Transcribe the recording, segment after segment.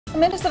A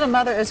Minnesota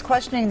mother is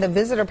questioning the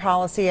visitor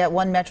policy at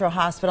one Metro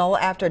hospital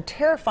after a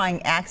terrifying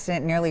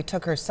accident nearly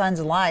took her son's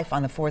life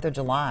on the 4th of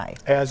July.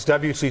 As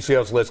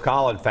WCCO's Liz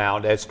Collin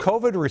found, as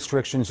COVID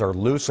restrictions are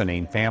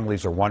loosening,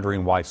 families are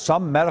wondering why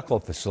some medical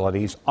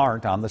facilities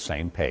aren't on the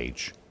same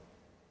page.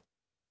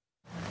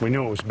 We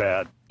knew it was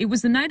bad. It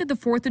was the night of the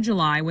 4th of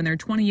July when their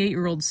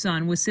 28-year-old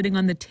son was sitting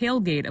on the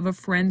tailgate of a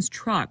friend's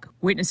truck.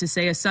 Witnesses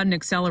say a sudden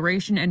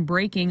acceleration and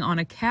braking on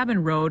a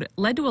cabin road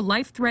led to a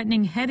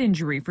life-threatening head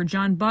injury for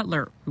John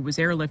Butler, who was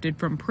airlifted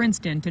from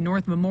Princeton to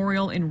North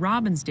Memorial in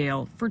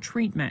Robbinsdale for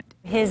treatment.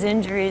 His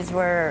injuries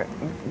were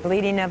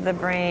bleeding of the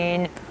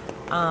brain,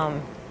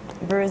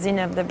 bruising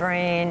of the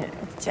brain,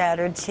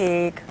 shattered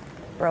cheek,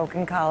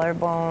 broken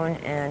collarbone,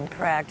 and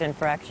cracked and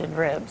fractured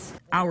ribs.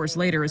 Hours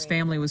later, his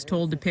family was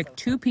told to pick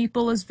 2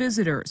 people as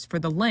visitors for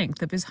the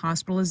length of his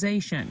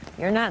hospitalization.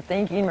 You're not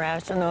thinking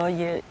rational,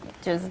 you're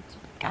just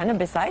kind of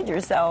beside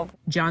yourself.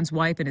 John's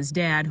wife and his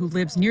dad, who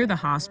lives near the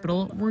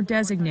hospital, were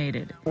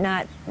designated.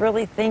 Not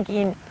really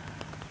thinking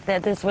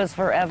that this was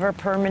forever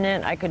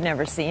permanent. I could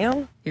never see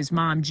him. His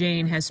mom,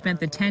 Jane, has spent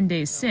the 10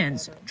 days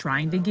since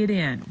trying to get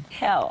in.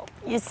 Hell,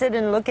 you sit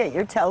and look at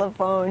your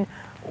telephone,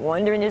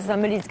 wondering if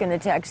somebody's going to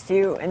text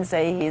you and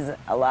say he's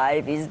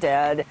alive, he's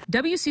dead.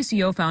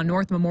 WCCO found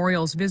North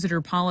Memorial's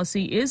visitor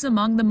policy is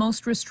among the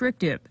most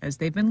restrictive, as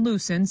they've been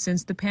loosened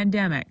since the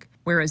pandemic.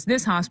 Whereas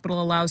this hospital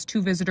allows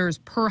 2 visitors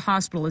per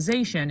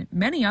hospitalization,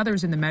 many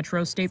others in the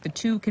metro state the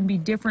 2 can be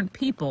different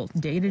people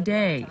day to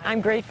day.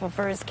 I'm grateful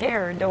for his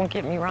care, don't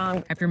get me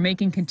wrong. After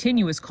making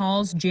continuous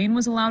calls, Jane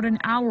was allowed an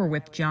hour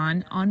with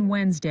John on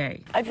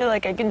Wednesday. I feel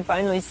like I can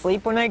finally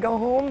sleep when I go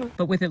home.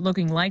 But with it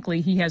looking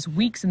likely he has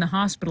weeks in the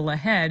hospital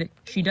ahead,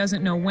 she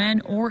doesn't know when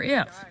or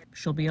if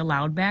she'll be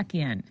allowed back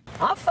in.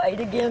 I'll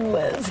fight again,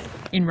 Liz.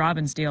 In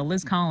Robbinsdale,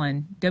 Liz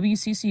Collin,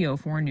 WCCO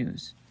 4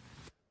 News.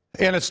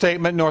 In a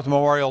statement, North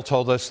Memorial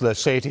told us the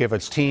safety of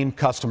its team,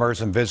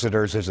 customers, and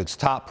visitors is its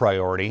top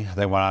priority.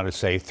 They went on to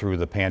say through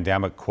the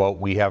pandemic, quote,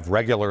 "We have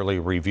regularly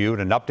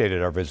reviewed and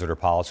updated our visitor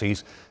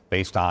policies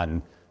based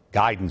on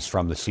guidance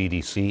from the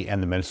CDC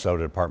and the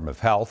Minnesota Department of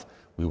Health.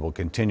 We will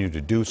continue to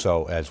do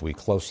so as we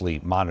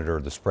closely monitor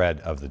the spread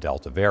of the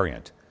Delta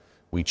variant.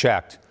 We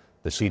checked.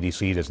 The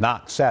CDC does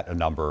not set a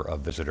number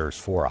of visitors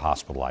for a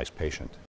hospitalized patient."